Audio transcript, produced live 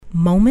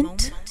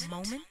Moment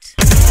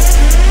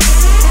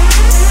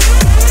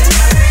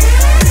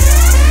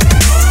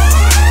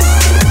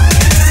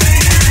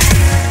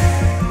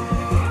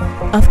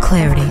of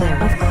clarity.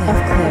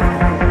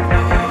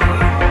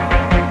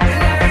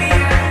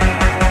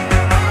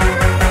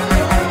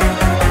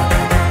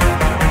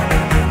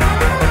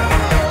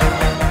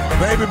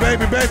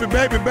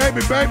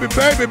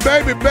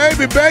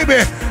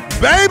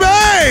 Baby!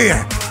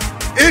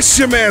 It's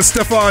your man,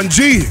 Stefan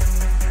G.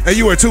 And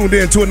you are tuned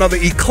in to another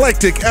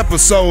eclectic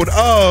episode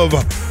of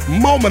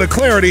Moment of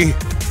Clarity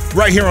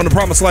right here on the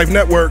Promise Life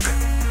Network.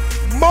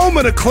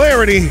 Moment of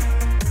Clarity.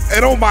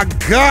 And oh my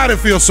God, it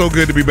feels so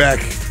good to be back.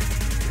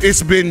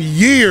 It's been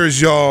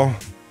years, y'all.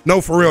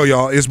 No, for real,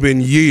 y'all. It's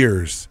been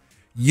years.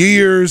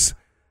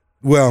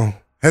 Well,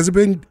 has it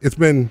been? It's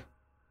been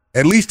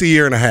at least a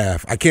year and a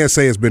half. I can't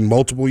say it's been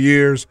multiple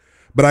years,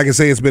 but I can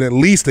say it's been at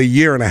least a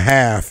year and a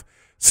half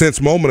since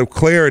Moment of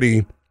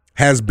Clarity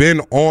has been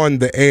on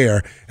the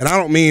air. And I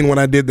don't mean when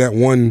I did that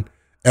one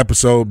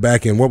episode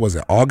back in, what was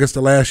it, August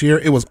of last year?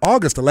 It was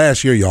August of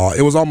last year, y'all.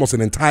 It was almost an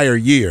entire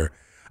year.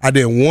 I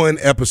did one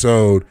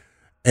episode,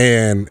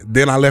 and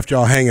then I left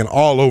y'all hanging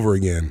all over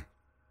again.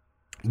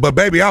 But,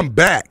 baby, I'm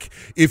back.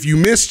 If you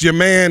missed your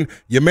man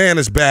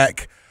is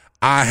back.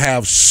 I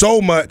have so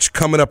much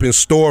coming up in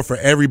store for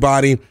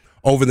everybody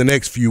over the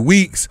next few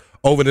weeks,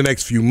 over the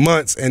next few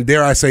months, and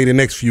dare I say the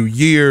next few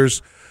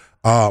years.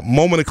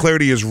 Moment of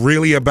Clarity is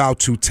really about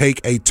to take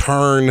a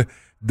turn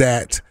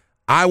that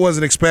I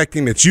wasn't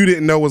expecting, that you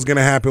didn't know was going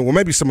to happen. Well,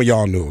 maybe some of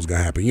y'all knew it was going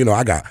to happen. You know,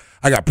 I got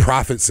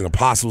prophets and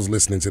apostles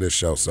listening to this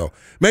show, so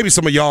maybe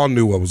some of y'all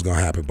knew what was going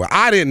to happen. But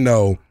I didn't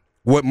know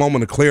what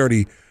Moment of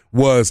Clarity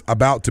was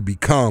about to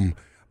become,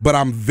 but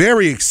I'm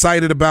very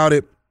excited about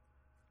it.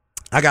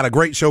 I got a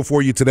great show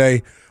for you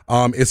today.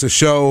 It's a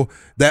show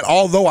that,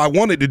 although I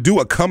wanted to do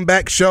a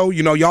comeback show,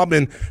 you know, y'all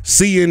been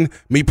seeing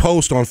me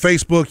post on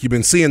Facebook. You've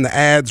been seeing the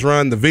ads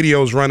run, the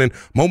videos running.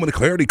 Moment of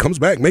Clarity comes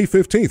back May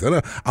 15th.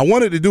 And I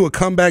wanted to do a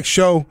comeback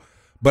show,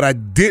 but I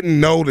didn't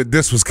know that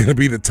this was going to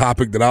be the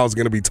topic that I was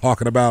going to be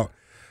talking about.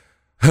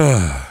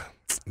 Yeah,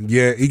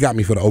 he got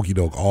me for the okie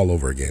doke all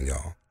over again,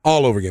 y'all.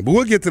 All over again. But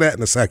we'll get to that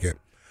in a second.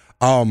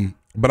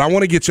 But I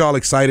want to get y'all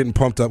excited and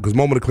pumped up because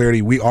Moment of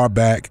Clarity, we are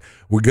back.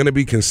 We're going to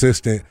be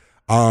consistent.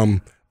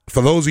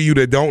 For those of you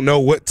that don't know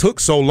what took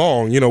so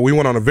long, you know, we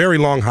went on a very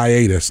long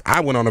hiatus. I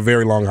went on a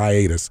very long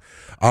hiatus.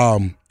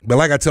 But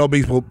like I tell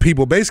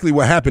people, basically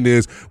what happened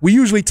is we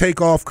usually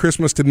take off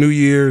Christmas to New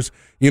Year's,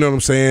 you know what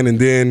I'm saying? And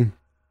then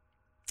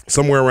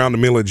somewhere around the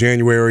middle of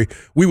January,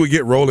 we would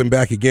get rolling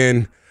back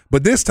again.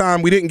 But this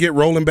time we didn't get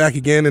rolling back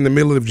again in the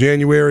middle of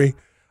January.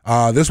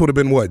 This would have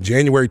been what,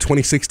 January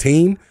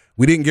 2016?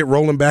 We didn't get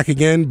rolling back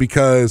again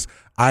because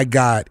I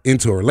got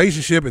into a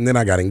relationship and then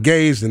I got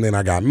engaged and then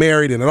I got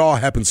married and it all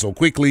happened so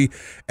quickly.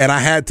 And I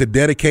had to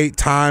dedicate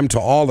time to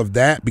all of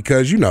that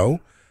because, you know,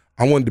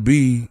 I wanted to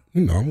be,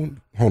 you know,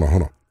 hold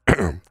on.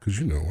 Because,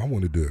 you know, I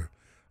wanted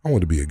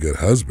to be a good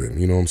husband.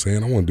 You know what I'm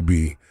saying? I wanted to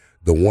be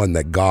the one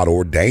that God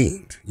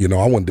ordained. You know,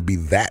 I wanted to be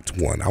that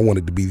one. I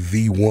wanted to be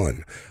the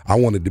one. I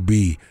wanted to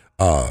be,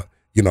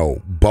 you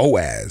know,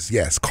 Boaz.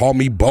 Yes, call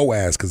me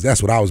Boaz because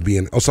that's what I was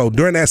being. So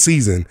during that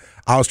season,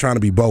 I was trying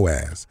to be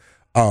Boaz.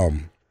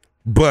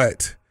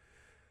 But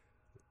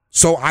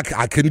so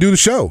I couldn't do the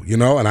show, you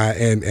know,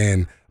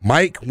 and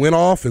Mike went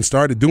off and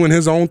started doing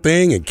his own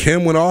thing, and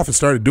Kim went off and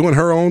started doing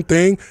her own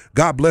thing.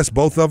 God bless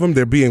both of them.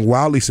 They're being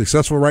wildly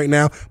successful right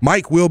now.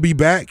 Mike will be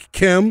back.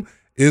 Kim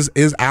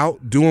is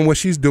out doing what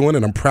she's doing,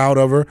 and I'm proud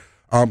of her.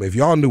 If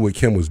y'all knew what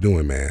Kim was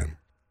doing, man.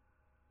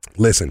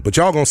 Listen, but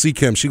y'all gonna see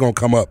Kim. She gonna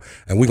come up,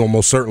 and we gonna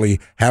most certainly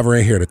have her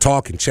in here to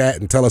talk and chat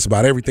and tell us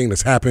about everything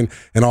that's happened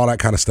and all that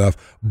kind of stuff.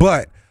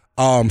 But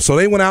so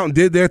they went out and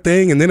did their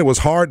thing, and then it was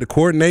hard to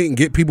coordinate and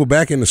get people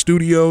back in the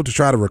studio to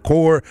try to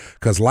record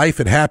because life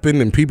had happened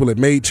and people had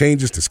made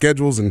changes to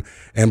schedules and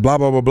blah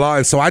blah blah blah.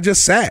 And so I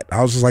just sat.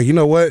 I was just like, you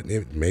know what?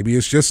 Maybe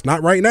it's just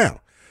not right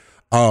now.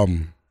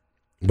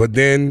 But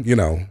then, you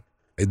know,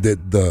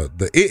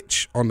 the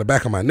itch on the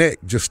back of my neck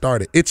just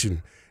started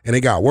itching. And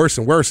it got worse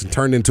and worse and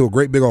turned into a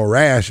great big old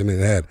rash, and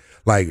it had,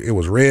 like, it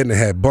was red and it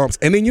had bumps.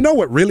 And then you know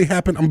what really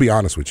happened? I'm going to be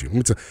honest with you.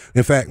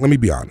 In fact, let me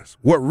be honest.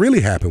 What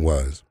really happened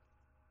was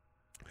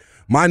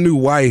my new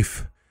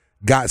wife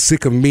got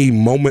sick of me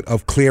moment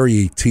of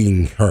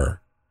claritying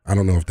her. I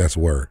don't know if that's a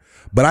word.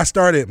 But I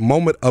started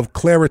moment of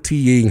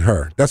claritying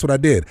her. That's what I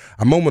did.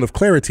 A moment of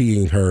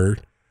claritying her.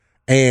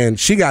 And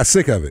she got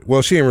sick of it.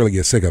 Well, she didn't really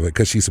get sick of it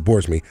because she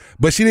supports me,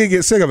 but she didn't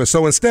get sick of it.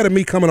 So instead of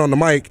me coming on the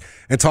mic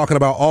and talking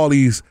about all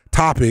these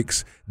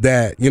topics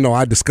that, you know,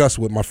 I discussed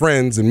with my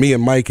friends, and me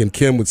and Mike and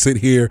Kim would sit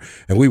here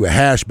and we would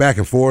hash back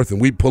and forth, and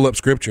we'd pull up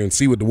scripture and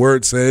see what the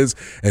word says,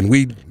 and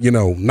we'd, you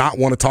know, not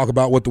want to talk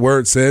about what the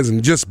word says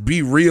and just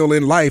be real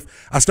in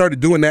life. I started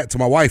doing that to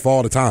my wife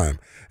all the time.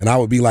 And I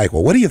would be like,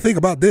 well, what do you think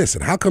about this?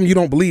 And how come you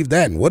don't believe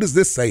that? And what does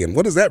this say? And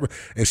what is that?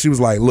 And she was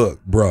like,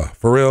 look, bruh,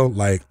 for real,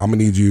 like, I'm going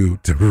to need you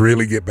to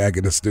really get back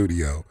in the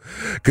studio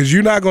because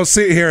you're not going to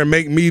sit here and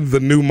make me the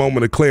new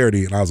moment of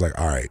clarity. And I was like,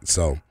 all right.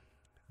 So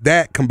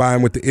that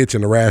combined with the itch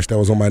and the rash that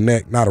was on my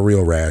neck, not a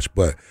real rash,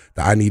 but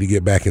the I need to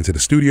get back into the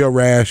studio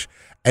rash.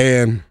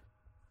 And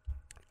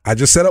I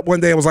just set up one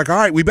day and was like, all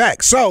right, we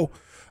back. So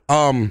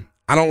I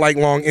don't like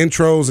long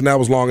intros, and that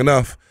was long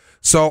enough.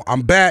 So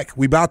I'm back.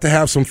 We about to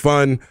have some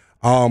fun.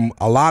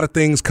 A lot of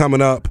things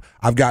coming up.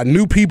 I've got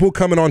new people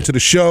coming onto the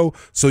show,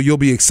 so you'll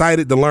be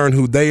excited to learn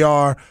who they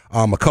are.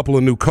 A couple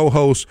of new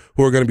co-hosts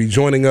who are going to be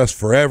joining us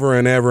forever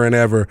and ever and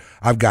ever.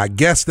 I've got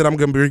guests that I'm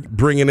going to be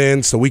bringing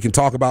in so we can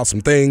talk about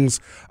some things.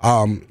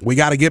 We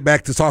got to get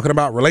back to talking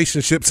about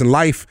relationships and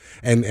life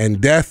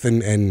and death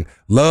and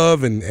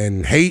love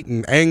and hate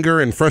and anger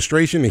and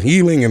frustration and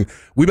healing. And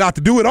we about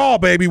to do it all,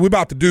 baby. We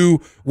about to do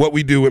what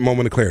we do at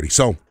Moment of Clarity.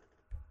 So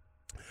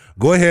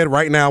go ahead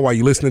right now while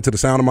you're listening to the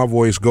sound of my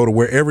voice, go to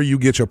wherever you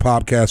get your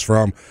podcast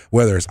from,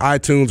 whether it's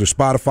iTunes or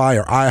Spotify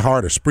or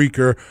iHeart or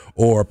Spreaker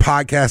or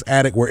Podcast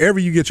Addict, wherever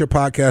you get your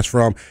podcast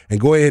from, and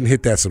go ahead and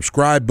hit that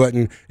subscribe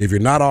button. If you're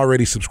not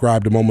already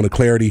subscribed to Moment of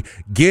Clarity,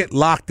 get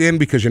locked in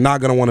because you're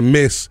not going to want to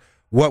miss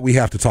what we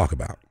have to talk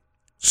about.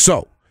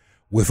 So,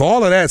 with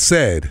all of that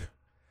said,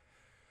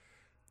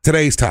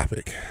 today's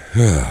topic.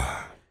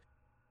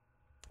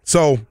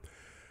 So,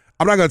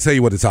 I'm not going to tell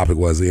you what the topic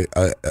was.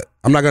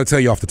 I'm not going to tell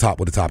you off the top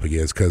what the topic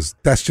is because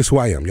that's just who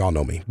I am. Y'all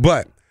know me.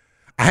 But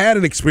I had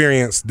an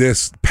experience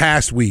this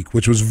past week,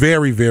 which was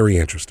very, very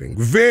interesting.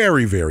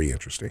 Very, very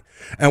interesting.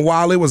 And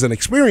while it was an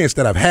experience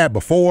that I've had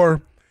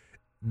before,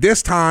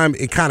 this time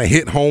it kind of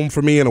hit home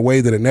for me in a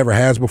way that it never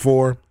has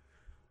before.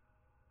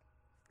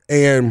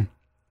 And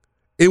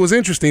it was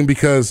interesting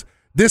because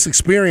this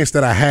experience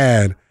that I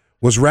had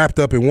was wrapped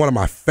up in one of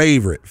my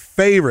favorite,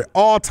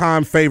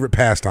 all-time favorite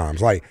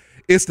pastimes. Like,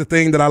 it's the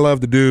thing that I love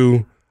to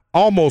do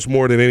almost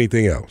more than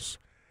anything else.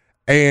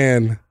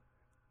 And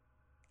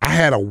I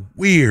had a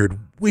weird,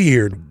 well,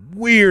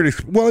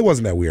 it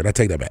wasn't that weird. I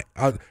take that back.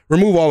 I'll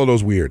remove all of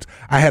those weirds.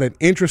 I had an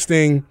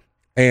interesting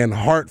and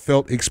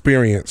heartfelt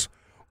experience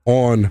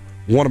on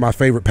one of my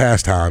favorite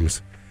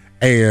pastimes.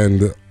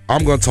 And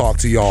I'm going to talk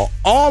to y'all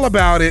all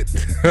about it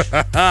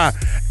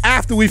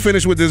after we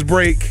finish with this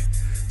break.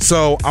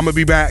 So I'm going to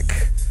be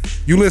back.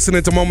 You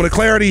listening to Moment of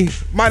Clarity.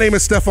 My name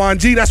is Stefan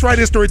G. That's right,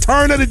 it's the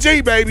return of the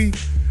G, baby.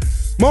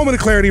 Moment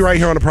of Clarity right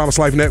here on the Promise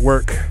Life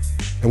Network.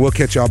 And we'll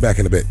catch y'all back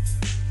in a bit.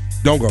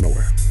 Don't go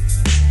nowhere.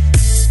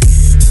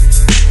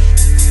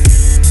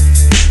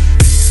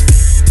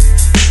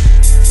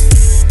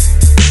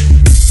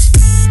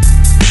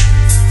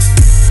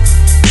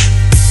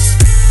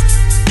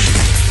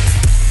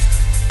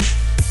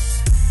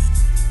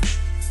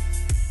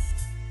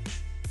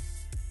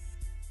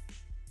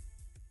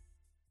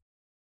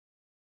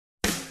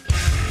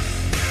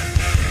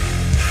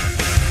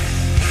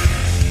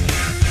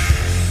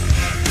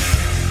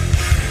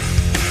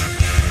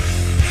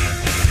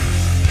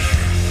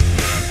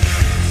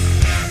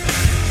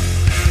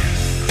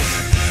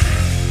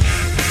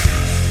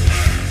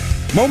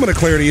 Moment of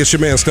Clarity, it's your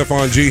man,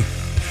 Stefan G.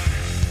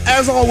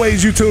 As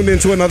always, you tuned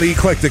into another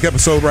eclectic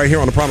episode right here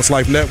on the Promise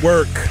Life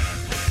Network.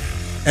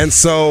 And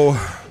so,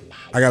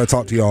 I got to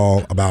talk to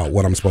y'all about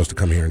what I'm supposed to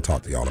come here and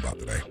talk to y'all about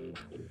today.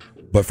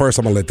 But first,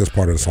 I'm going to let this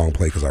part of the song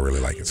play because I really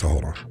like it, so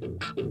hold on.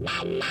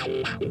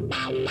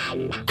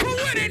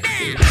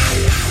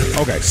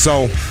 Okay,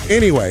 so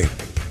anyway,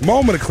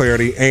 Moment of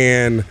Clarity,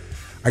 and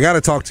I got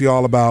to talk to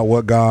y'all about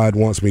what God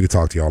wants me to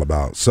talk to y'all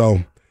about. So,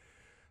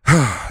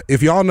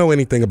 if y'all know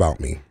anything about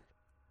me,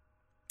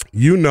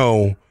 you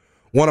know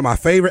one of my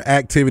favorite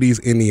activities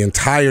in the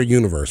entire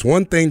universe,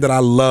 one thing that I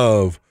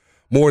love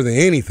more than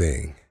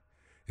anything,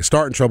 is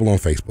starting trouble on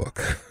Facebook.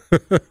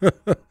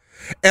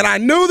 And I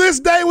knew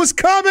this day was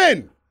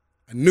coming.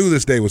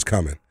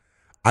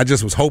 I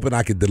just was hoping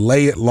I could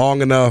delay it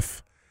long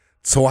enough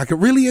so I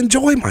could really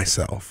enjoy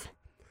myself.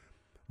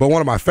 But one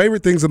of my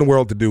favorite things in the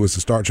world to do is to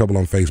start trouble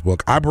on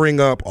Facebook. I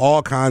bring up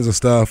all kinds of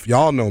stuff.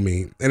 Y'all know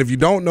me. And if you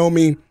don't know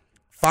me,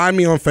 find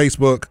me on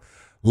Facebook.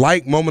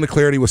 Like Moment of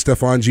Clarity with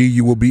Stefan G,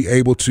 you will be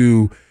able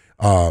to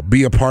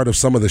be a part of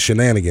some of the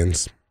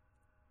shenanigans.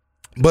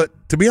 But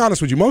to be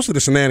honest with you, most of the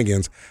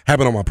shenanigans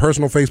happen on my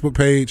personal Facebook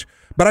page,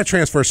 but I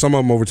transfer some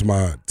of them over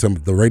to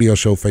the radio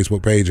show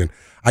Facebook page, and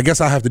I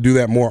guess I have to do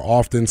that more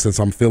often since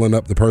I'm filling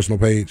up the personal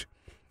page.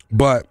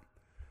 But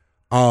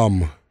I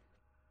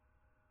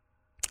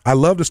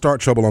love to start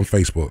trouble on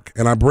Facebook,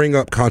 and I bring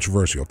up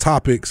controversial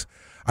topics.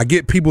 I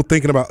get people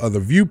thinking about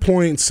other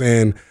viewpoints,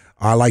 and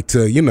I like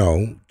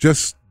to,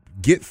 just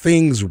get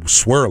things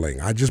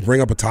swirling. I just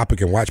bring up a topic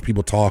and watch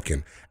people talk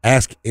and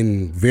ask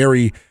in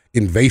very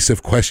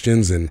invasive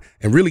questions and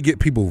really get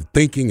people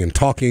thinking and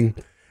talking.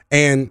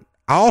 And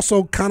I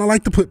also kind of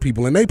like to put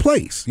people in their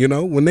place.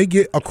 When they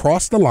get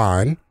across the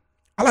line,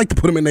 I like to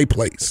put them in their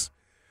place.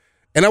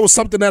 And that was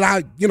something that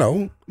I,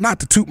 not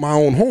to toot my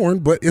own horn,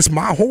 but it's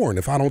my horn.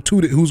 If I don't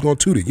toot it, who's going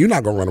to toot it? You're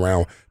not going to run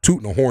around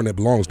tooting a horn that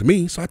belongs to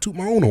me, so I toot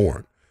my own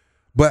horn.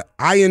 But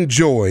I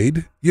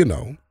enjoyed,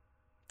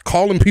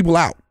 calling people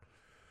out.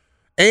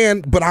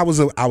 But I was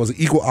an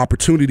equal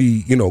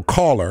opportunity,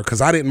 caller, because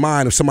I didn't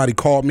mind if somebody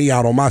called me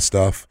out on my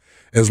stuff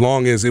as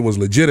long as it was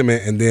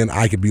legitimate, and then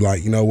I could be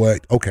like, you know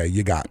what? Okay,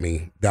 you got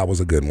me. That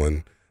was a good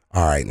one.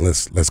 All right,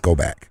 let's go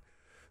back.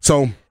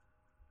 So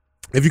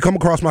if you come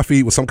across my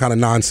feed with some kind of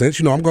nonsense,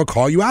 I'm going to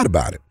call you out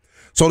about it.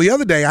 So the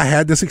other day I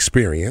had this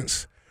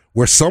experience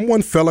where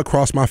someone fell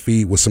across my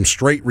feed with some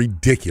straight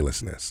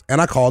ridiculousness,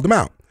 and I called them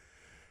out.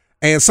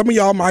 And some of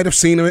y'all might have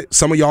seen it.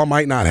 Some of y'all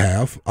might not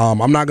have. I'm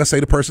not going to say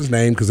the person's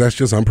name because that's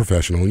just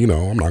unprofessional.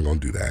 I'm not going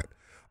to do that.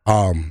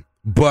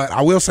 But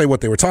I will say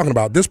what they were talking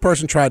about. This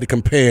person tried to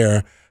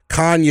compare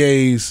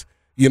Kanye's,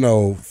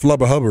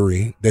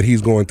 flubberhubbery that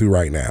he's going through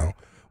right now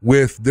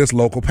with this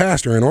local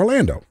pastor in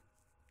Orlando.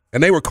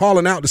 And they were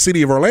calling out the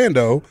city of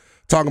Orlando,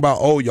 talking about,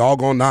 oh, y'all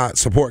going to not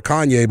support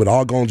Kanye, but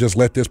all going to just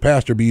let this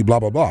pastor be blah,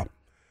 blah, blah.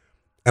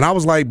 And I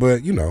was like,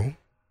 but,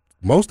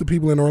 most of the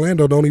people in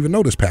Orlando don't even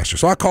know this pastor.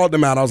 So I called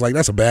them out. I was like,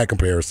 that's a bad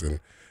comparison,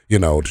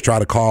 to try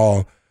to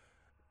call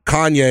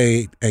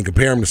Kanye and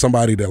compare him to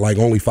somebody that like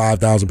only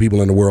 5,000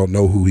 people in the world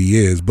know who he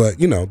is. But,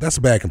 that's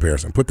a bad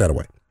comparison. Put that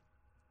away.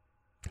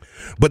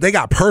 But they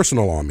got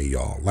personal on me,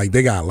 y'all. Like,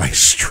 they got like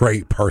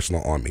straight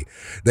personal on me.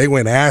 They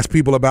went and asked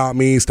people about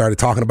me, started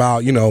talking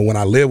about, when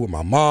I lived with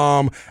my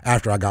mom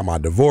after I got my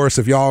divorce.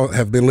 If y'all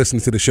have been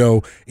listening to the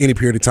show any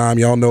period of time,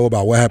 y'all know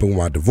about what happened with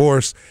my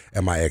divorce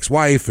and my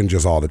ex-wife and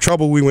just all the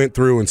trouble we went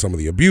through and some of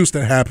the abuse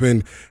that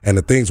happened and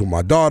the things with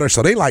my daughter.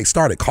 So they like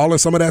started calling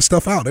some of that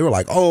stuff out. They were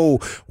like, oh,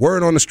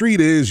 word on the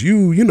street is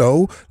you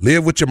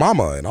live with your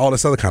mama and all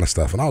this other kind of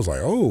stuff. And I was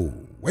like, oh,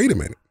 wait a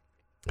minute.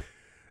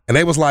 And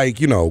they was like,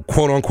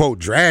 quote unquote,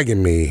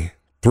 dragging me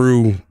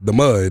through the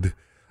mud.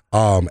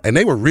 And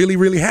they were really,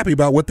 really happy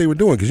about what they were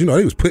doing because,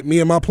 they was putting me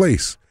in my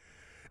place.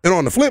 And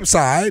on the flip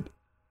side,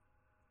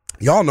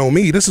 y'all know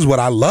me. This is what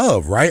I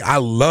love, right? I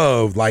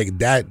love like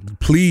that.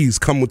 Please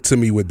come to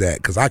me with that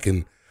because I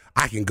can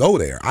go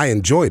there. I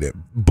enjoyed it.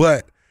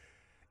 But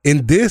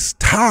in this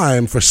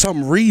time, for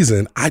some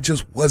reason, I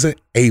just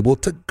wasn't able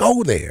to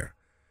go there.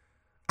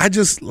 I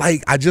just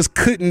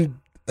couldn't,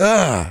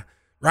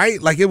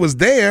 right? Like it was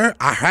there.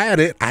 I had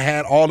it. I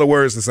had all the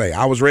words to say.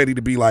 I was ready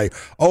to be like,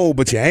 oh,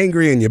 but you're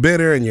angry and you're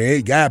bitter and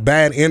you got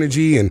bad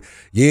energy and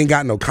you ain't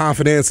got no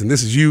confidence and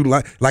this is you.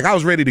 Like I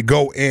was ready to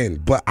go in,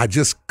 but I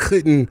just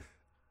couldn't,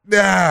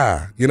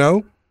 This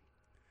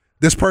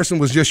person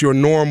was just your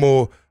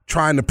normal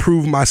trying to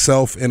prove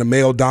myself in a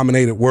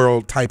male-dominated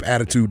world type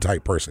attitude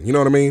type person. You know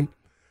what I mean?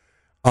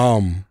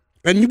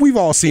 And we've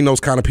all seen those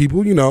kind of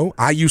people,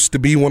 I used to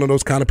be one of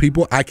those kind of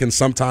people. I can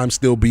sometimes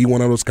still be one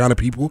of those kind of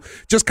people.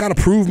 Just kind of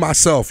prove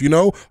myself,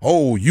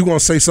 oh, you going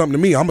to say something to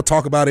me. I'm going to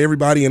talk about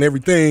everybody and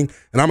everything,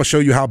 and I'm going to show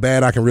you how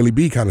bad I can really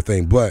be kind of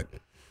thing. But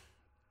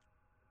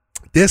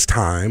this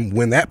time,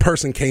 when that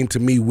person came to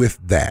me with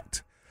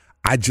that,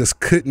 I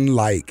just couldn't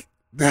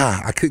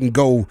I couldn't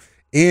go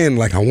in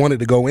like I wanted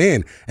to go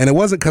in. And it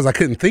wasn't because I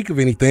couldn't think of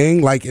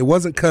anything. Like it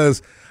wasn't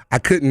because I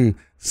couldn't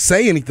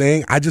say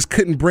anything. I just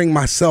couldn't bring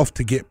myself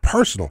to get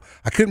personal.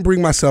 I couldn't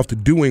bring myself to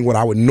doing what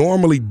I would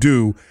normally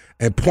do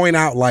and point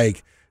out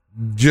like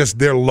just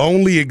their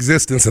lonely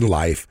existence in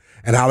life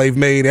and how they've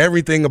made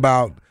everything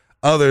about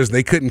others.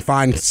 They couldn't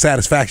find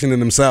satisfaction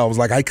in themselves.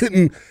 Like I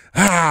couldn't,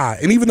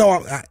 and even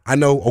though I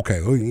know, okay,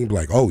 you'd be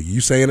like, oh,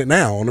 you saying it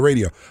now on the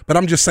radio, but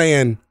I'm just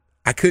saying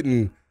I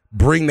couldn't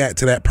bring that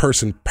to that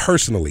person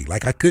personally.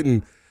 Like I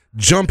couldn't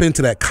jump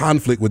into that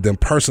conflict with them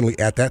personally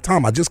at that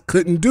time. I just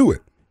couldn't do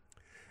it.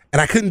 And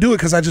I couldn't do it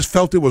because I just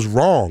felt it was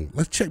wrong.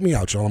 Let's check me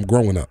out, y'all. I'm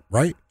growing up,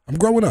 right? I'm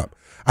growing up.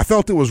 I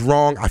felt it was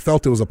wrong. I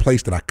felt it was a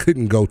place that I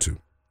couldn't go to.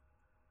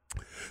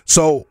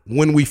 So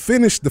when we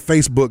finished the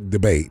Facebook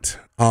debate,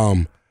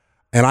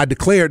 and I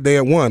declared they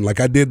had won, like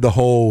I did the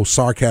whole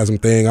sarcasm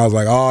thing. I was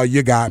like, oh,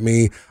 you got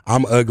me.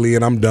 I'm ugly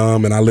and I'm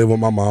dumb and I live with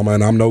my mama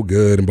and I'm no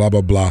good and blah,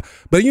 blah, blah.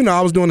 But,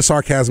 I was doing the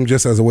sarcasm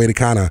just as a way to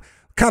kind of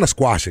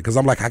squash it because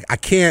I'm like, I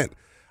can't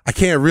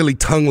really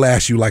tongue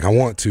lash you like I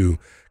want to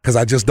because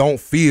I just don't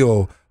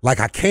feel like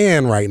I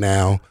can right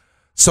now.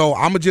 So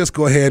I'm going to just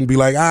go ahead and be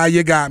like,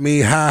 you got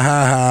me, ha,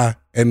 ha, ha,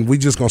 and we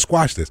just going to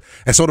squash this.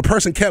 And so the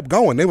person kept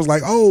going. They was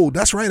like, oh,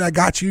 that's right, I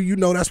got you.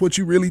 That's what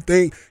you really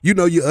think.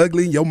 You're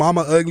ugly, your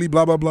mama ugly,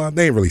 blah, blah, blah.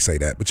 They didn't really say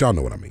that, but y'all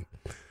know what I mean.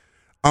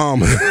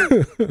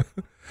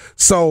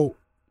 So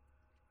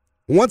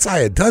once I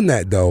had done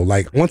that, though,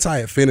 like once I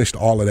had finished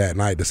all of that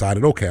and I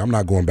decided, okay, I'm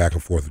not going back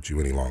and forth with you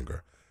any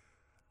longer,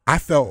 I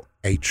felt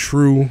a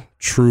true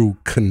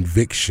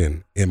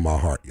conviction in my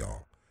heart, y'all.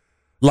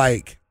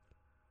 Like,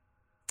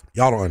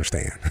 y'all don't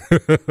understand.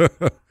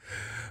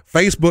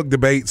 Facebook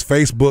debates,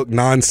 Facebook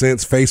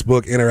nonsense,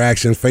 Facebook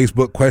interaction,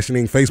 Facebook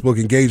questioning, Facebook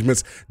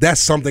engagements. That's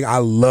something I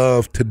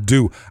love to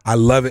do. I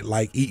love it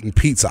like eating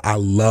pizza. I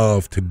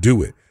love to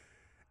do it.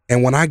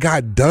 And when I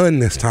got done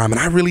this time, and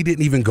I really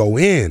didn't even go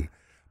in,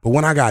 but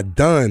when I got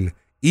done,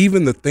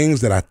 even the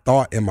things that I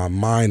thought in my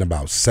mind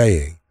about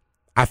saying,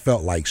 I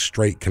felt like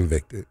straight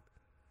convicted.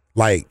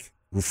 Like,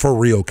 for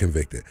real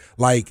convicted.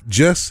 Like,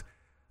 just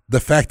the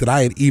fact that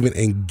I had even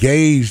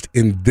engaged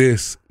in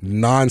this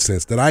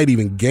nonsense, that I had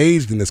even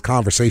engaged in this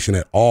conversation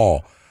at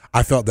all,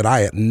 I felt that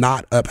I had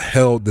not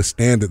upheld the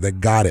standard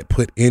that God had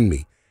put in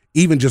me,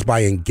 even just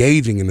by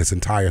engaging in this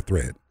entire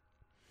thread.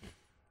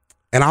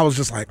 And I was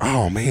just like,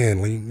 oh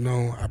man,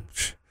 I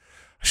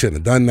shouldn't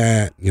have done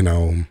that.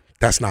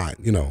 that's not,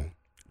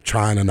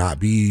 trying to not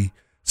be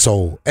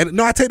so. And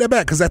no, I take that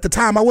back, because at the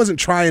time I wasn't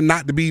trying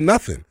not to be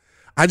nothing.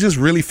 I just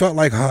really felt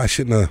like, I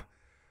shouldn't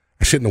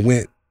have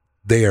went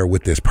there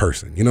with this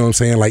person. You know what I'm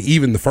saying? Like,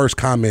 even the first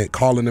comment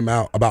calling them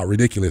out about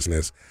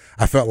ridiculousness,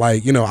 I felt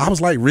like, I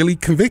was like really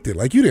convicted.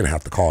 Like, you didn't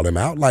have to call them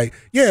out. Like,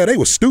 yeah, they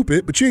were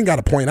stupid, but you ain't got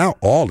to point out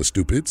all the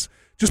stupids.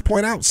 Just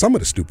point out some of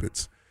the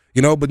stupids.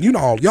 But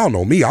y'all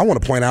know me. I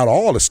want to point out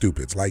all the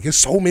stupids. Like, there's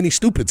so many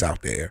stupids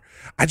out there.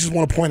 I just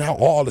want to point out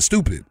all the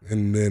stupid.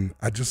 And then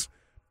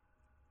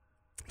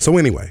so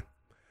anyway,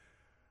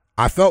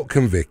 I felt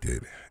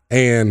convicted.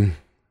 And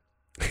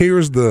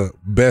here's the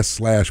best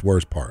 /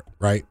 worst part,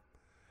 right?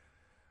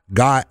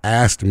 God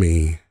asked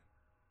me,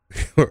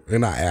 or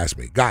not asked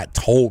me, God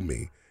told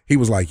me. He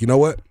was like, you know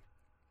what?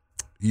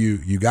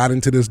 You got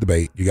into this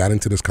debate. You got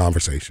into this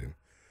conversation.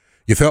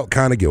 You felt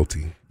kind of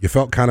guilty. You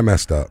felt kind of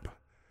messed up.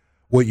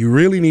 What you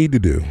really need to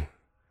do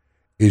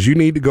is you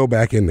need to go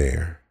back in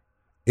there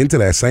into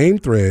that same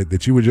thread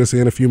that you were just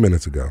in a few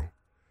minutes ago,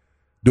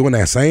 doing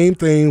that same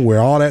thing where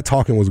all that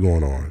talking was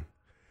going on.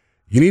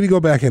 You need to go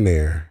back in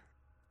there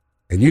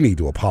and you need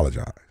to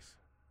apologize.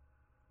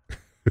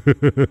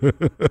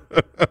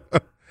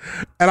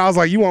 And I was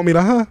like, you want me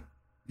to,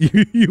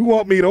 You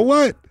want me to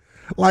what?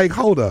 Like,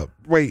 hold up.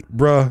 Wait,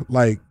 bruh.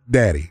 Like,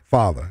 daddy,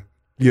 father.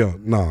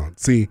 No.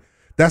 See,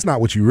 that's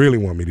not what you really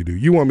want me to do.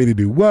 You want me to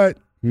do what?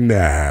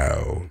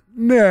 No.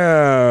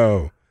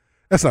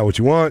 That's not what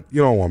you want.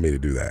 You don't want me to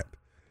do that.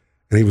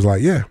 And he was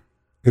like, yeah.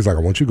 He's like,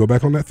 I want you to go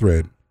back on that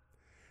thread.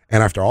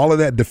 And after all of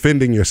that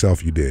defending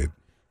yourself you did,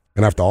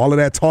 and after all of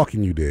that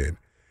talking you did,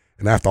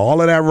 and after all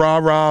of that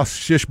rah-rah,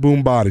 shish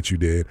boom bah that you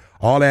did,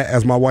 all that,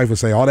 as my wife would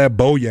say, all that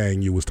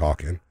bo-yang you was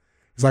talking,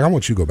 he's like, I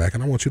want you to go back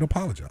and I want you to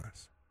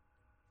apologize.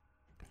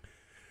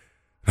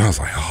 And I was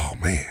like, oh,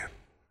 man.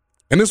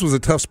 And this was a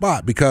tough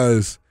spot,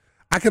 because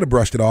I could have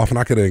brushed it off and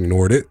I could have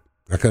ignored it.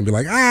 I couldn't be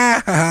like,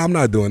 I'm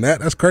not doing that.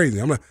 That's crazy.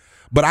 I'm not.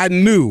 But I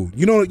knew,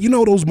 you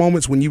know those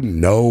moments when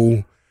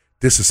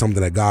this is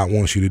something that God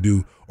wants you to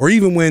do, or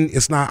even when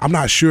it's not, I'm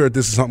not sure if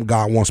this is something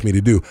God wants me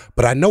to do,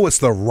 but I know it's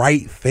the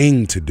right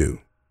thing to do.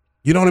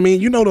 You know what I mean?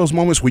 You know those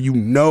moments where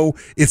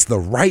it's the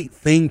right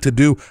thing to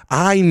do.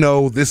 I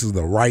know this is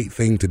the right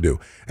thing to do.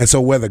 And so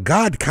whether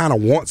God kind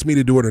of wants me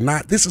to do it or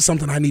not, this is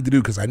something I need to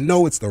do because I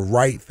know it's the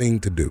right thing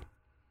to do.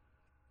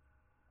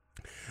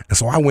 And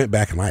so I went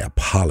back and I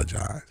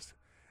apologized.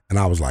 And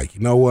I was like,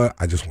 you know what?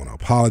 I just want to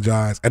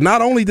apologize. And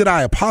not only did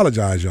I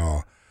apologize,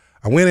 y'all,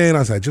 I went in,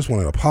 I said, I just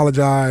want to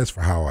apologize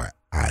for how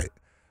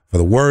for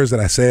the words that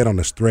I said on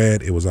this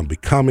thread. It was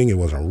unbecoming. It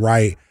wasn't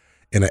right.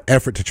 In an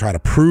effort to try to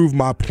prove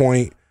my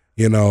point,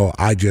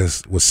 I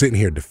just was sitting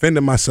here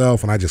defending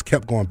myself, and I just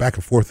kept going back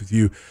and forth with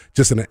you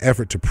just in an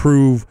effort to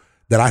prove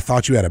that I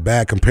thought you had a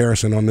bad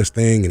comparison on this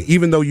thing. And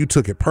even though you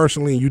took it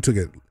personally and you took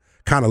it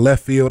kind of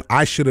left field,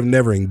 I should have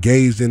never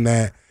engaged in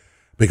that,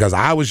 because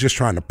I was just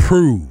trying to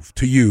prove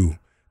to you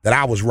that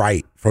I was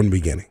right from the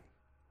beginning.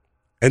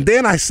 And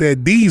then I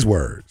said these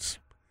words: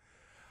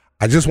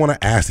 I just want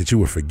to ask that you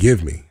would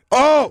forgive me.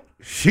 Oh,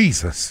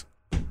 Jesus.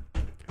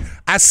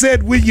 I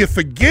said, will you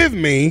forgive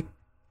me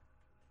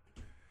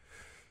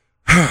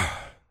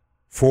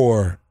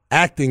for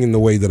acting in the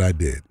way that I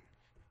did?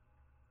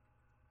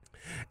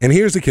 And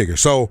here's the kicker.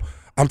 So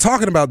I'm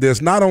talking about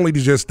this not only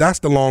to that's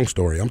the long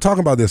story. I'm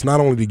talking about this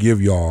not only to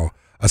give y'all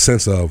a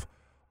sense of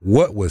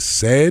what was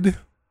said.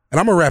 And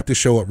I'm going to wrap this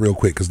show up real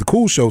quick because the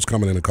cool show's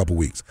coming in a couple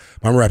weeks.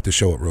 I'm going to wrap this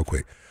show up real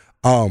quick.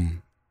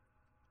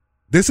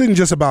 This isn't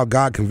just about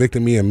God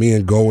convicting me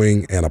and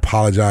going and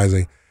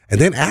apologizing and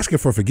then asking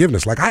for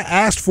forgiveness. Like, I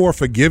asked for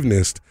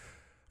forgiveness,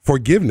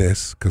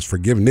 because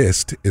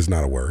forgiveness is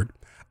not a word.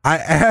 I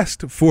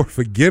asked for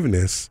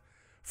forgiveness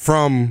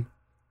from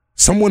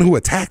someone who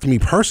attacked me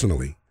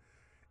personally,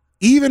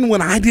 even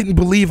when I didn't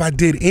believe I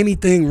did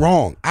anything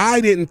wrong.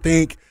 I didn't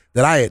think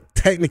that I had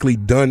technically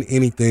done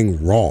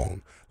anything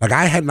wrong. Like,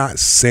 I had not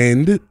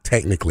sinned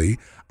technically.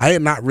 I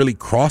had not really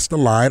crossed the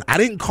line. I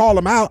didn't call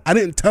them out. I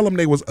didn't tell them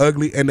they was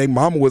ugly and their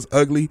mama was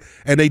ugly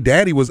and their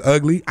daddy was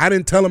ugly. I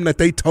didn't tell them that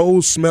they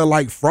toes smell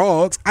like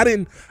frogs. I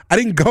didn't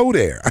go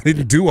there. I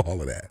didn't do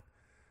all of that.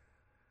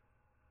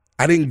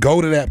 I didn't go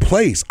to that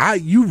place.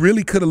 You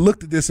really could have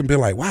looked at this and been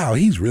like, wow,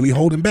 he's really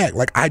holding back.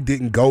 Like, I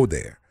didn't go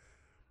there.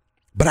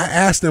 But I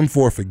asked them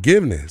for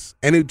forgiveness,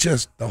 and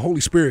the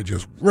Holy Spirit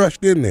just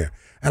rushed in there.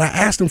 And I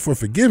asked them for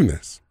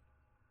forgiveness.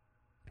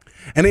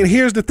 And then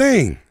here's the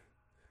thing.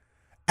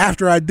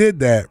 After I did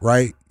that,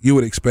 right, you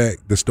would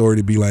expect the story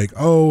to be like,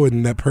 oh,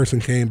 and that person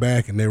came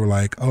back and they were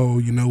like, oh,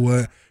 you know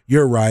what?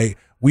 You're right.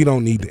 We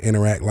don't need to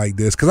interact like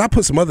this. Because I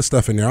put some other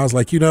stuff in there. I was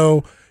like,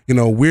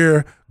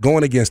 we're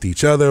going against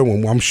each other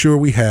when I'm sure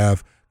we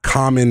have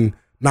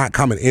not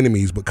common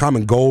enemies, but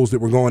common goals that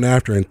we're going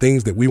after and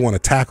things that we want to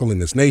tackle in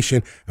this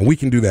nation. And we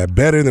can do that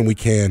better than we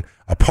can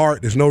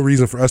apart. There's no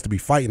reason for us to be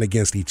fighting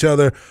against each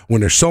other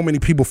when there's so many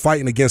people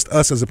fighting against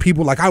us as a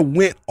people. Like, I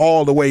went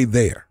all the way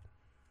there.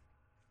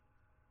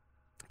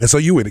 And so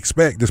you would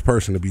expect this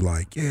person to be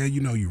like, yeah,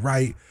 you're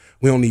right.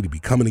 We don't need to be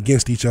coming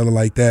against each other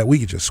like that. We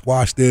could just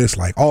squash this,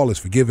 like all is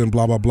forgiven,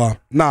 blah, blah, blah.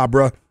 Nah,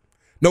 bruh.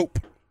 Nope.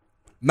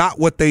 Not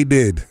what they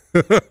did.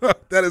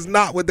 That is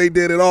not what they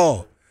did at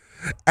all.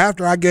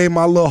 After I gave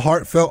my little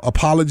heartfelt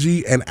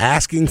apology and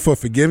asking for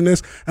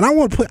forgiveness, and I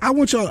want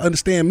y'all to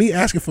understand, me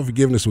asking for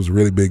forgiveness was a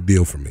really big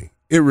deal for me.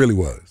 It really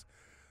was.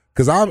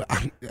 Because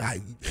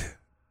I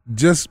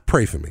just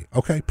pray for me,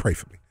 okay? Pray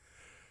for me.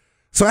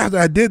 So after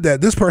I did that,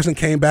 this person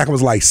came back and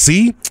was like,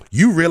 see,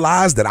 you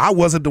realized that I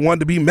wasn't the one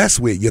to be messed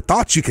with. You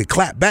thought you could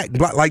clap back.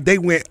 Like they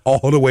went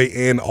all the way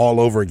in all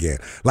over again.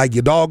 Like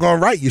you're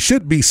doggone right. You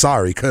should be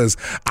sorry because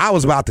I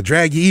was about to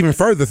drag you even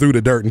further through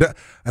the dirt.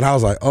 And I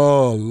was like,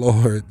 oh,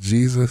 Lord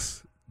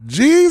Jesus.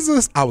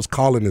 Jesus. I was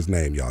calling his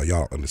name, y'all.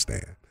 Y'all don't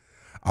understand.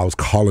 I was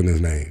calling his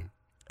name.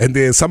 And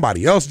then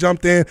somebody else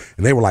jumped in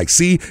and they were like,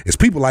 see, it's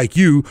people like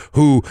you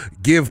who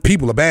give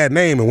people a bad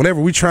name. And whenever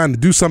we trying to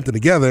do something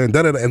together and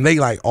and they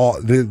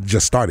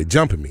just started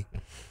jumping me.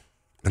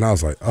 And I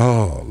was like,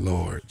 oh,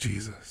 Lord,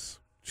 Jesus,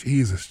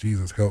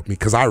 help me.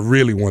 Because I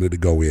really wanted to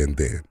go in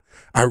then.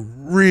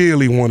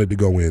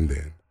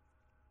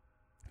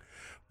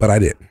 But I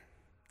didn't.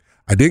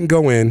 I didn't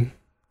go in.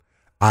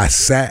 I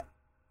sat,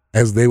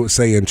 as they would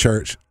say in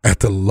church, at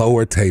the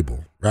lower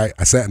table, right?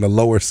 I sat in the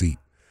lower seat.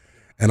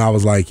 And I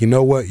was like, you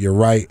know what? You're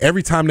right.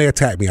 Every time they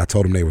attacked me, I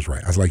told them they was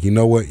right. I was like, you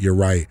know what? You're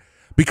right.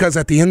 Because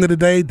at the end of the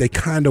day, they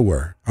kind of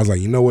were. I was like,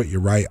 you know what?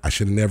 You're right. I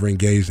should have never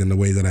engaged in the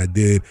way that I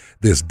did.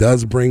 This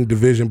does bring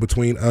division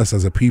between us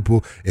as a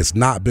people. It's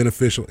not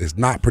beneficial. It's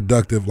not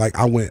productive. Like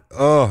I went,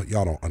 oh,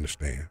 y'all don't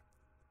understand.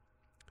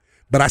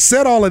 But I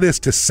said all of this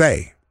to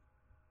say,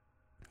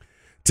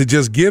 to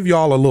just give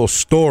y'all a little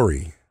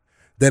story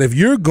that if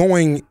you're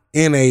going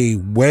in a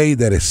way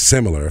that is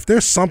similar, if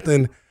there's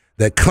something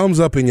that comes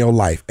up in your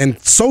life, and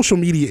social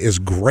media is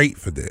great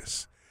for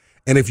this.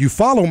 And if you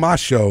follow my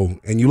show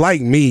and you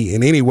like me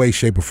in any way,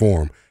 shape, or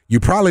form, you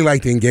probably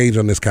like to engage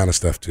on this kind of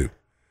stuff too.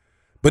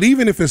 But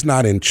even if it's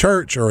not in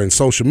church or in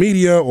social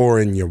media or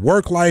in your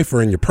work life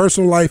or in your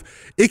personal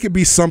life, it could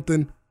be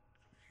something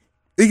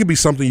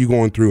you're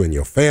going through in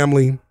your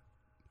family,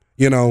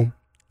 you know,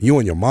 you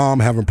and your mom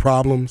having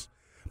problems.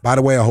 By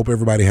the way, I hope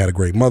everybody had a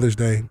great Mother's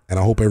Day, and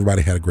I hope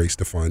everybody had a great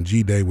Stephon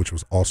G Day, which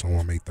was also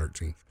on May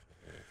 13th.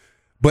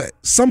 But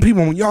some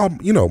people, y'all,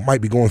 you know, might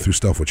be going through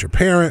stuff with your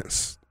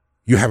parents.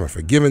 You haven't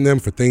forgiven them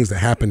for things that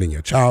happened in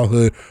your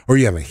childhood, or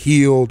you haven't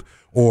healed,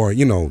 or,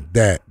 you know,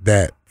 that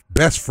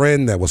best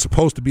friend that was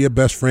supposed to be a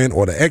best friend,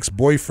 or the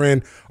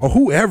ex-boyfriend, or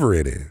whoever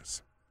it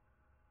is.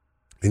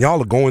 And y'all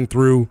are going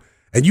through,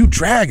 and you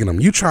dragging them.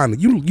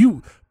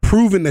 You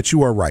proving that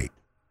you are right.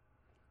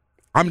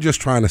 I'm just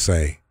trying to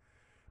say,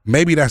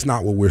 maybe that's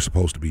not what we're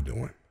supposed to be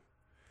doing.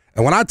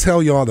 And when I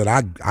tell y'all that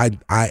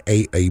I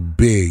ate a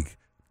big,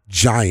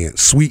 giant,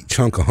 sweet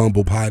chunk of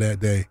humble pie that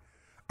day,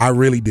 I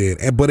really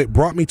did. But it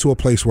brought me to a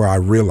place where I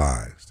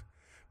realized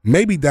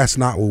maybe that's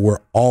not what we're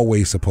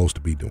always supposed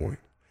to be doing.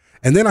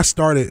 And then I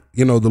started,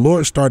 you know, the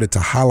Lord started to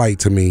highlight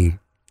to me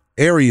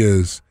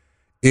areas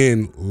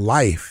in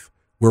life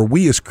where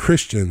we as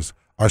Christians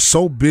are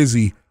so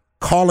busy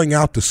calling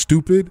out the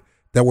stupid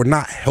that we're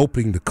not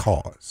helping the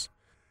cause.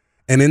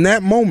 And in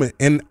that moment,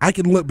 and I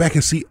can look back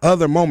and see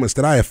other moments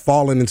that I have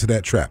fallen into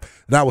that trap,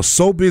 that I was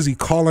so busy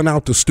calling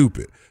out the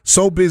stupid,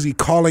 so busy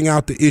calling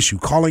out the issue,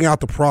 calling out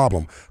the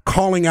problem,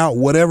 calling out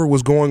whatever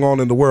was going on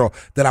in the world,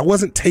 that I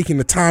wasn't taking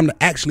the time to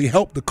actually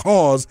help the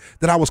cause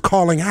that I was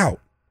calling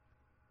out.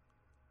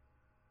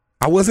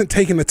 I wasn't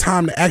taking the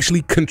time to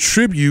actually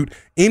contribute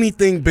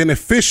anything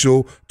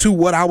beneficial to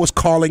what I was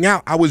calling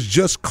out. I was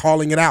just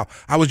calling it out.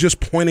 I was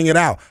just pointing it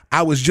out.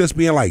 I was just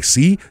being like,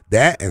 see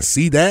that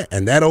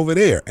and that over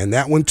there and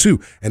that one too.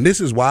 And this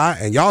is why,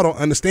 and y'all don't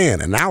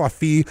understand. And now I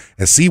feel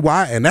and see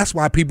why, and that's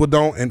why people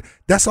don't, and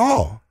that's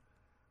all.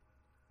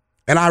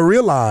 And I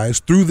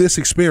realized through this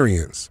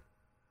experience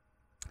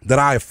that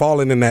I have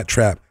fallen in that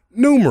trap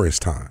numerous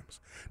times.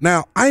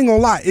 Now, I ain't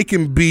gonna lie, it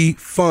can be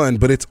fun,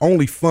 but it's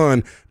only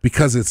fun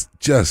because it's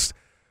just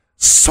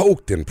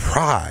soaked in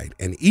pride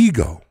and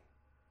ego.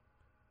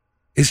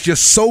 It's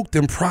just soaked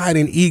in pride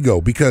and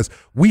ego because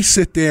we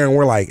sit there and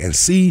we're like, and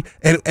see,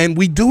 and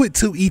we do it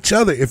to each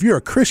other. If you're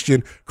a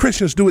Christian,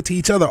 Christians do it to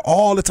each other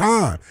all the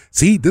time.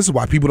 See, this is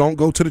why people don't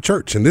go to the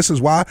church, and this is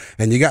why,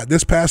 and you got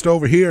this pastor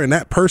over here and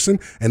that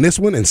person and this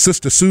one and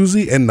Sister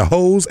Susie and the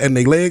hose and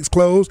their legs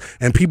closed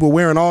and people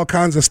wearing all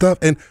kinds of stuff,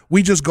 and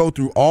we just go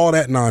through all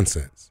that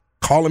nonsense,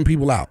 calling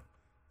people out.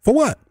 For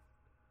what?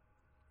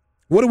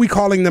 What are we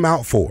calling them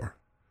out for?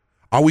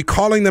 Are we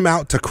calling them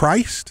out to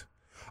Christ?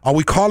 Are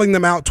we calling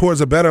them out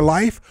towards a better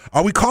life?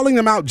 Are we calling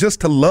them out just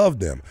to love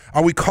them?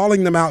 Are we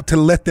calling them out to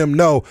let them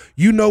know,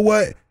 you know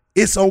what?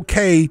 It's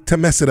okay to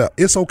mess it up.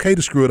 It's okay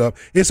to screw it up.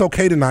 It's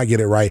okay to not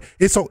get it right.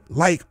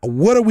 Like,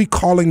 what are we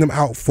calling them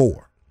out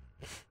for?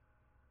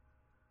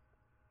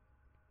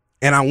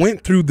 And I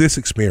went through this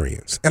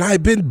experience, and I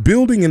had been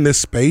building in this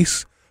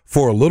space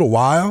for a little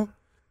while,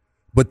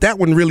 but that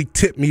one really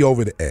tipped me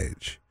over the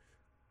edge,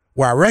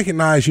 where I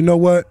recognized, you know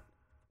what?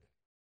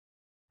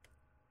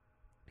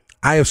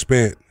 I have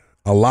spent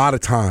a lot of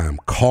time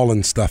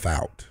calling stuff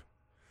out.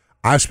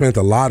 I've spent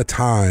a lot of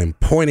time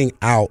pointing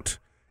out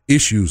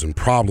issues and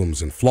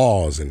problems and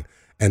flaws and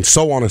and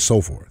so on and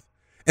so forth.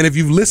 And if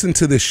you've listened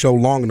to this show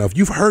long enough,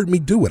 you've heard me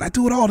do it. I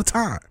do it all the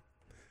time.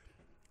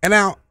 And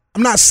now,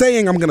 I'm not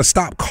saying I'm going to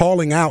stop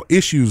calling out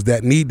issues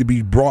that need to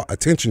be brought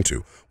attention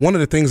to. One of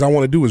the things I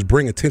want to do is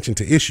bring attention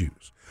to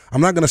issues.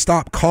 I'm not going to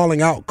stop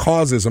calling out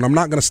causes, and I'm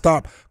not going to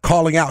stop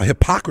calling out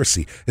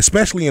hypocrisy,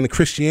 especially in the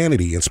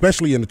Christianity,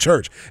 especially in the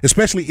church,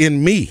 especially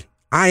in me.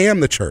 I am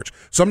the church.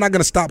 So I'm not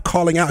going to stop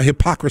calling out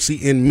hypocrisy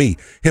in me,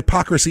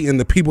 hypocrisy in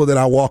the people that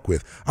I walk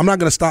with. I'm not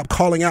going to stop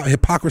calling out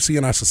hypocrisy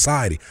in our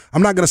society.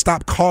 I'm not going to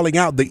stop calling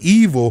out the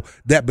evil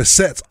that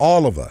besets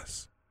all of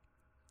us.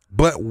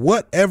 But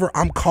whatever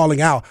I'm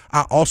calling out,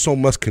 I also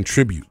must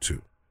contribute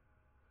to.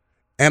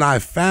 And I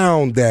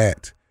found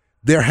that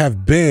there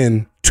have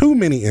been too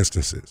many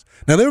instances.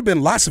 Now, there have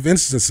been lots of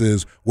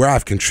instances where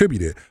I've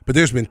contributed, but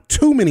there's been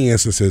too many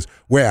instances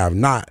where I've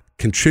not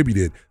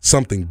contributed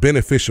something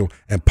beneficial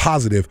and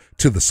positive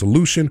to the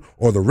solution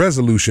or the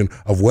resolution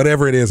of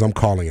whatever it is I'm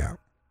calling out.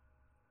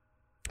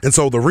 And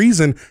so the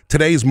reason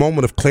today's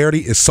moment of clarity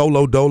is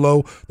solo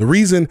dolo, the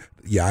reason,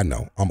 yeah, I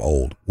know, I'm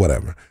old,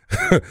 whatever.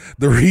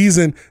 The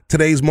reason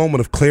today's moment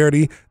of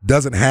clarity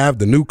doesn't have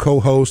the new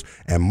co-host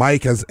and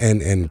Mike has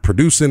and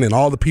producing and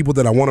all the people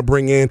that I want to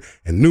bring in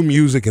and new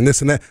music and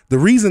this and that, the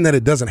reason that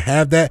it doesn't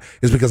have that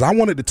is because I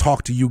wanted to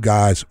talk to you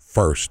guys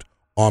first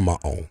on my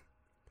own.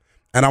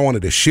 And I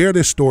wanted to share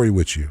this story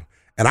with you.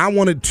 And I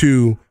wanted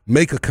to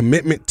make a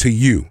commitment to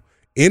you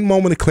in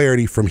moment of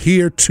clarity from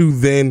here to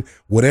then,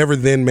 whatever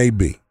then may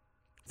be.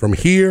 From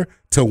here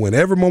to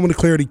whenever moment of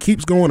clarity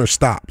keeps going or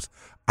stops,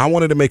 I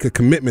wanted to make a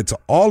commitment to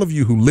all of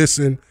you who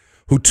listen,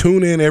 who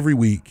tune in every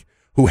week,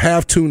 who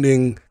have tuned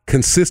in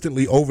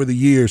consistently over the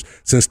years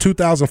since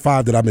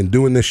 2005 that I've been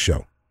doing this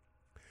show.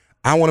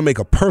 I want to make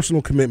a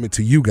personal commitment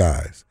to you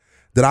guys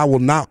that I will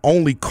not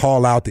only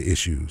call out the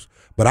issues,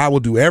 but I will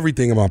do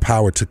everything in my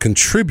power to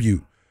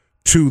contribute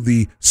to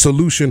the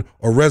solution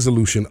or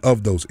resolution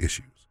of those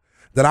issues.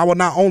 That I will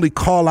not only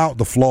call out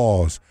the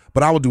flaws,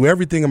 but I will do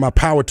everything in my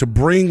power to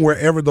bring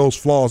wherever those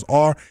flaws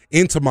are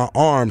into my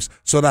arms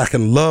so that I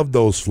can love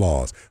those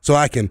flaws, so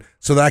that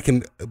I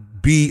can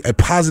be a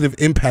positive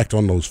impact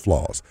on those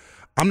flaws.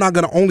 I'm not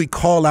going to only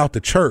call out the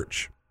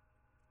church,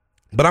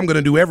 but I'm going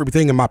to do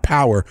everything in my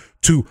power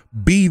to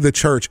be the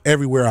church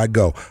everywhere I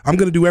go. I'm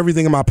going to do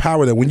everything in my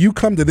power that when you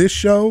come to this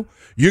show,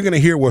 you're going to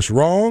hear what's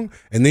wrong,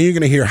 and then you're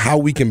going to hear how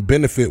we can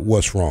benefit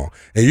what's wrong.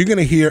 And you're going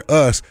to hear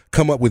us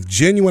come up with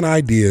genuine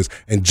ideas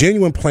and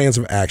genuine plans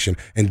of action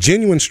and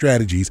genuine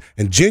strategies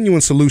and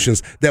genuine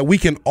solutions that we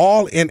can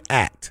all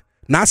enact.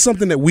 Not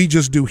something that we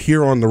just do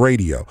here on the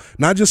radio.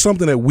 Not just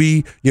something that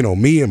we,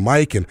 me and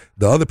Mike and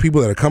the other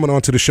people that are coming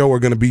onto the show are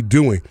going to be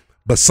doing,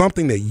 but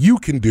something that you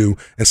can do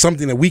and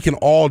something that we can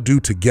all do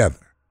together.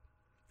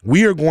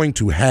 We are going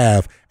to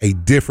have a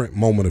different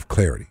moment of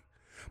clarity.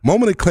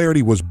 Moment of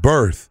clarity was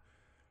birthed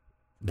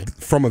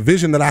from a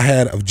vision that I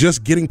had of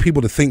just getting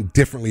people to think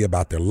differently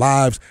about their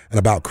lives and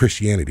about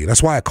Christianity.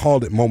 That's why I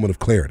called it Moment of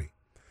Clarity.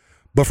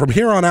 But from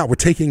here on out, we're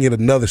taking it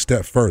another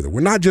step further.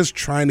 We're not just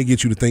trying to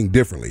get you to think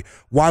differently.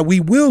 While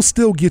we will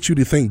still get you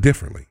to think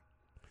differently,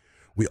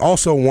 we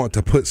also want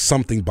to put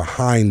something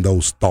behind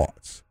those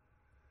thoughts.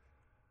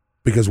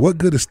 Because what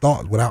good is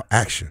thought without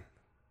action?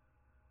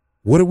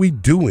 What are we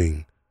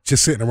doing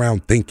just sitting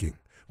around thinking?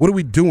 What are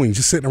we doing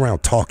just sitting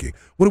around talking?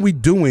 What are we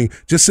doing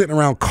just sitting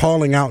around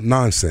calling out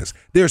nonsense?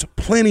 There's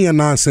plenty of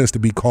nonsense to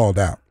be called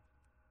out.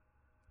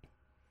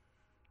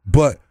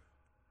 But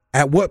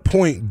at what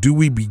point do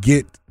we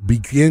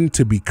begin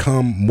to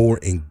become more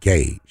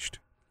engaged?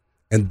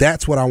 And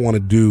that's what I want to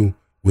do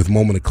with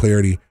Moment of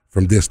Clarity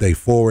from this day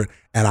forward.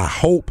 And I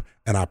hope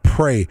and I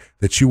pray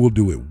that you will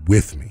do it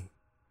with me.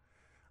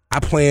 I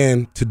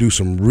plan to do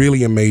some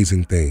really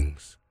amazing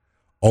things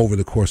over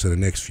the course of the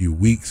next few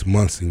weeks,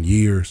 months, and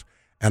years.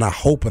 And I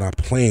hope and I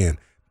pray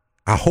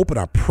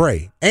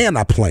and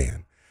I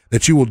plan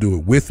that you will do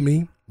it with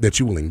me, that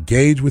you will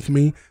engage with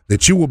me,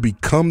 that you will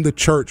become the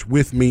church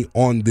with me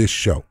on this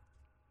show.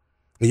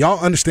 And y'all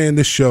understand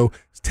this show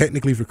is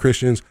technically for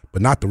Christians,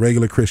 but not the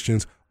regular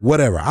Christians,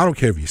 whatever. I don't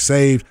care if you're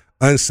saved,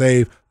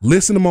 unsaved.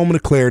 Listen to Moment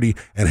of Clarity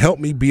and help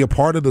me be a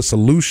part of the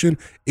solution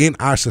in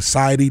our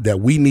society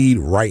that we need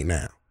right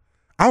now.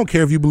 I don't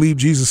care if you believe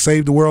Jesus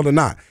saved the world or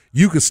not.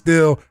 You can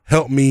still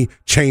help me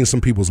change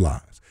some people's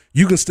lives.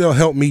 You can still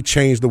help me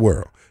change the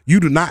world. You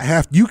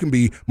can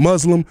be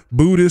Muslim,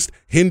 Buddhist,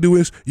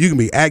 Hinduist, you can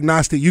be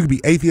agnostic, you can be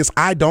atheist.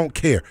 I don't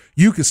care.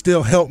 You can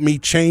still help me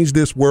change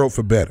this world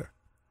for better.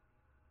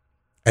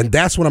 And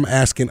that's what I'm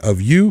asking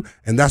of you,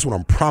 and that's what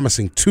I'm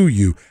promising to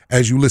you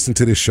as you listen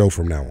to this show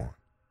from now on.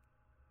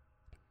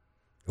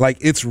 Like,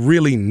 it's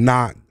really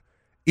not,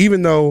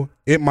 even though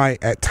it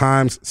might at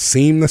times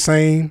seem the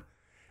same,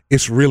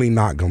 it's really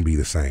not going to be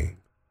the same.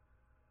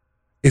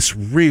 It's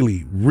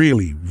really,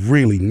 really,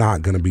 really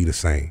not going to be the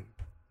same.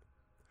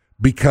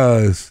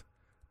 Because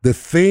the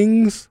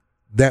things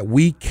that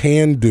we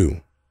can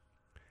do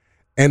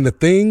and the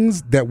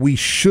things that we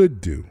should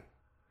do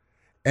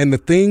and the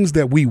things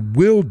that we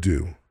will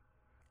do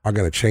are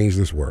going to change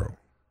this world.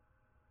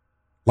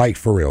 Like,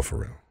 for real, for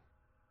real.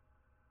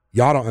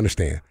 Y'all don't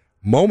understand.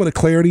 Moment of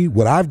Clarity,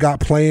 what I've got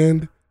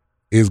planned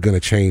is going to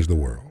change the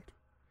world.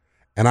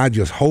 And I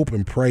just hope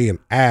and pray and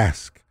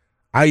ask,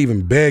 I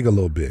even beg a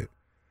little bit,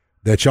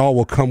 that y'all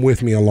will come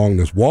with me along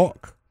this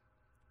walk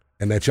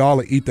and that y'all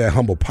will eat that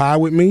humble pie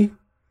with me,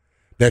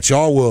 that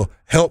y'all will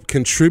help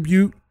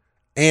contribute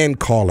and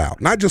call out.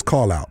 Not just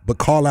call out, but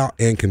call out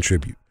and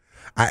contribute.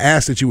 I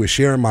ask that you would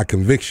share in my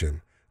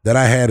conviction that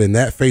I had in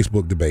that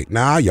Facebook debate.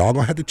 Now, y'all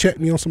going to have to check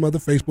me on some other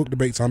Facebook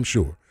debates, I'm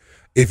sure.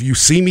 If you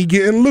see me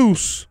getting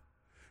loose,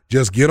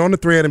 just get on the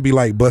thread and be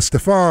like, but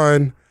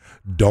Stefan,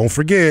 don't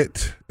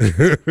forget,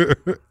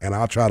 and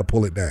I'll try to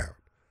pull it down.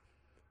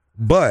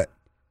 But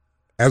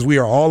as we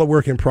are all a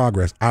work in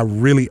progress, I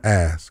really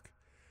ask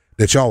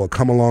that y'all will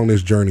come along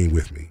this journey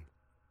with me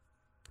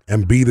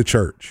and be the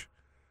church.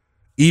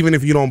 Even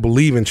if you don't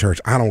believe in church,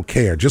 I don't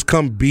care. Just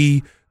come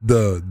be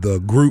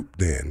the group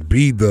then.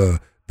 Be the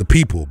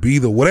people. Be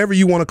the whatever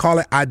you want to call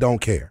it. I don't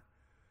care.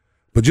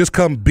 But just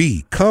come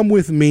be. Come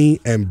with me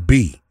and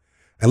be.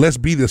 And let's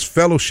be this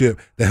fellowship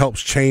that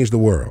helps change the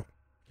world.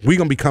 We're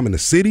going to be coming to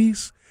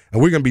cities,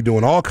 and we're going to be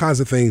doing all kinds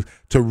of things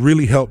to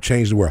really help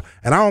change the world.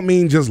 And I don't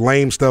mean just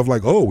lame stuff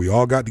like, oh, we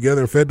all got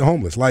together and fed the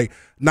homeless. Like,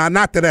 not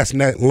that that's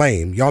not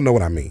lame. Y'all know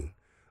what I mean.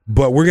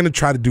 But we're going to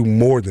try to do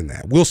more than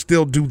that. We'll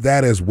still do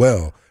that as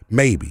well,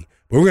 maybe.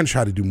 But we're going to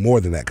try to do more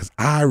than that because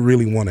I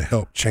really want to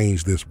help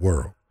change this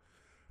world.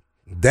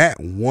 That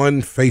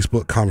one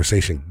Facebook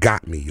conversation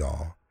got me,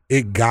 y'all.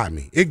 It got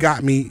me. It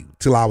got me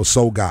till I was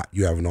so got,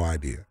 you have no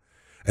idea.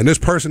 And this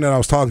person that I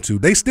was talking to,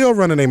 they still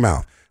running their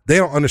mouth. They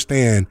don't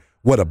understand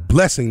what a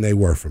blessing they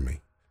were for me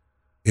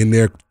in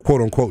their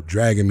quote unquote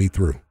dragging me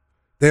through.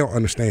 They don't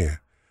understand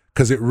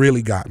because it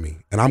really got me.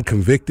 And I'm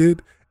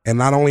convicted. And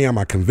not only am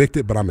I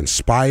convicted, but I'm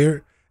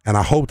inspired. And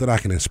I hope that I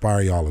can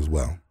inspire y'all as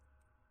well.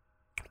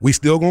 We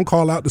still going to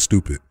call out the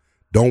stupid.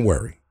 Don't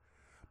worry.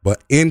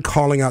 But in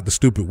calling out the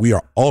stupid, we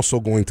are also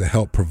going to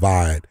help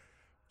provide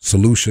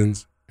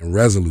solutions and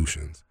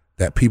resolutions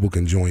that people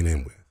can join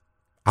in with.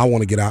 I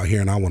want to get out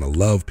here and I want to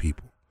love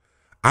people.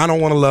 I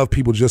don't want to love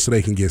people just so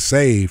they can get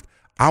saved.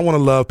 I want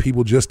to love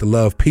people just to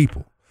love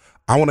people.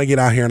 I want to get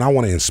out here and I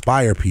want to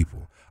inspire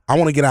people. I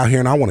want to get out here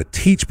and I want to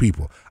teach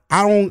people.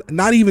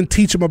 Not even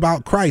teach them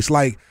about Christ.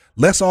 Like,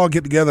 let's all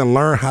get together and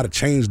learn how to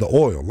change the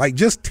oil. Like,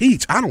 just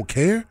teach. I don't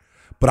care.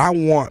 But I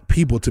want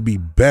people to be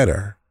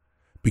better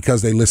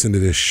because they listen to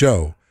this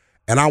show.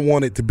 And I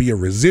want it to be a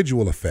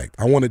residual effect.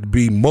 I want it to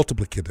be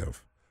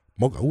multiplicative.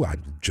 Oh, I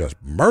just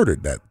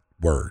murdered that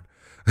word.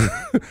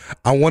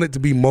 I want it to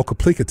be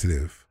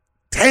multiplicative.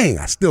 Dang,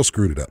 I still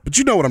screwed it up. But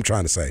you know what I'm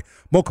trying to say.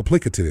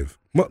 Multiplicative.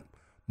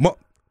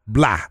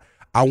 Blah.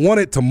 I want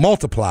it to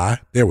multiply.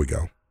 There we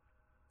go.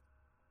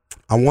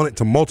 I want it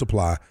to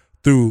multiply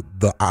through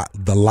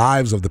the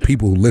lives of the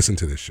people who listen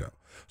to this show.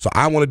 So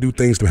I want to do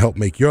things to help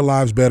make your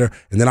lives better,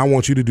 and then I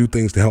want you to do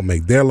things to help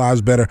make their lives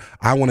better.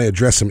 I want to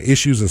address some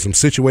issues and some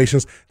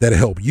situations that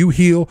help you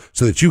heal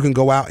so that you can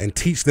go out and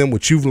teach them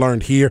what you've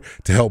learned here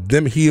to help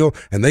them heal,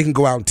 and they can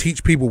go out and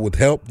teach people what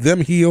help them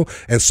heal,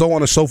 and so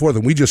on and so forth.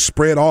 And we just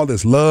spread all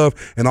this love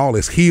and all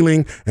this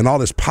healing and all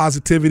this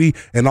positivity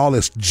and all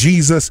this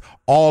Jesus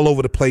all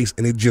over the place,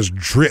 and it just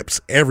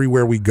drips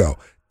everywhere we go.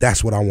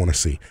 That's what I want to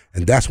see,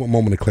 and that's what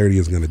Moment of Clarity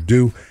is going to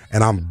do,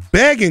 and I'm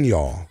begging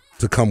y'all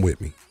to come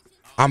with me.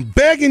 I'm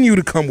begging you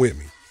to come with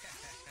me.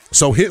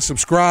 So hit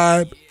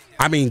subscribe.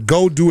 I mean,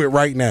 go do it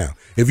right now.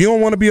 If you don't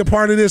want to be a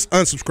part of this,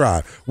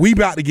 unsubscribe. We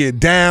about to get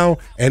down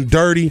and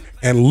dirty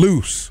and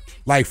loose.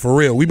 Like, for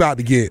real. We about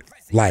to get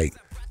it.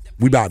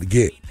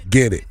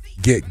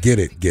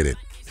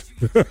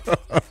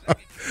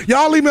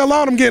 Y'all leave me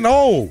alone. I'm getting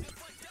old.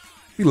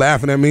 You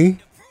laughing at me?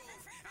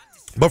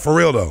 But for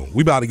real, though,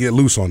 we about to get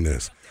loose on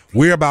this.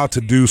 We're about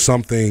to do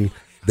something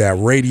that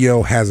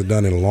radio hasn't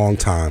done in a long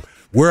time.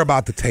 We're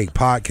about to take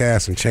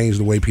podcasts and change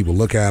the way people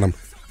look at them.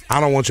 I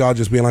don't want y'all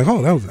just being like,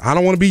 I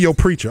don't want to be your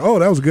preacher. Oh,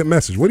 that was a good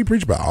message. What do you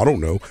preach about? I don't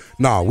know.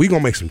 Nah, we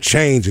going to make some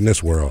change in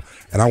this world,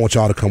 and I want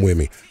y'all to come with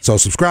me. So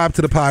subscribe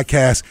to the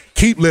podcast.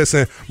 Keep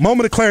listening.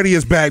 Moment of Clarity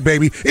is back,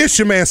 baby. It's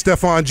your man,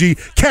 Stefan G.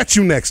 Catch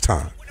you next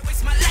time.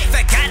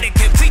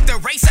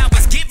 Race I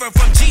was given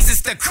from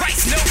Jesus to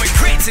Christ, no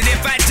regrets. And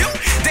if I do,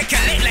 they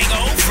collect like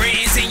old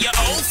friends, and your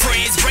old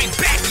friends bring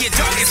back your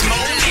darkest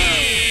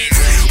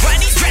moments. Why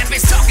these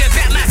rappers talking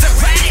about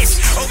Maseratis?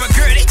 Over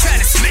girl, they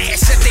try to smash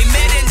that they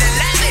met in the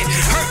line.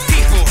 Hurt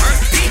people.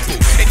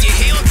 If you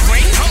heal,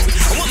 bring hope.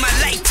 I want my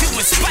light to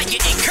inspire,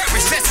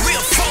 encourage. That's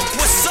real folk.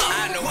 What's up?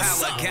 I know how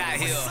I got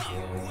here,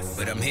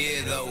 but I'm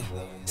here though.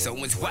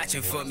 Someone's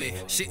watching for me.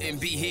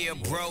 Shouldn't be here,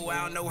 bro.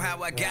 I don't know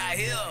how I got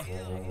here,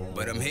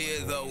 but I'm here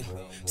though.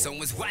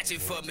 Someone's watching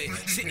for me.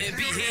 Shouldn't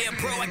be here,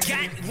 bro. I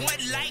got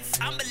one life.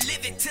 I'ma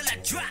live it till I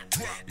drop.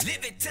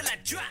 Live it till I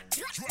drop.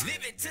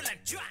 Live it till I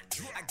drop.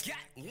 I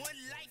got one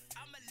life.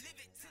 I'ma live it.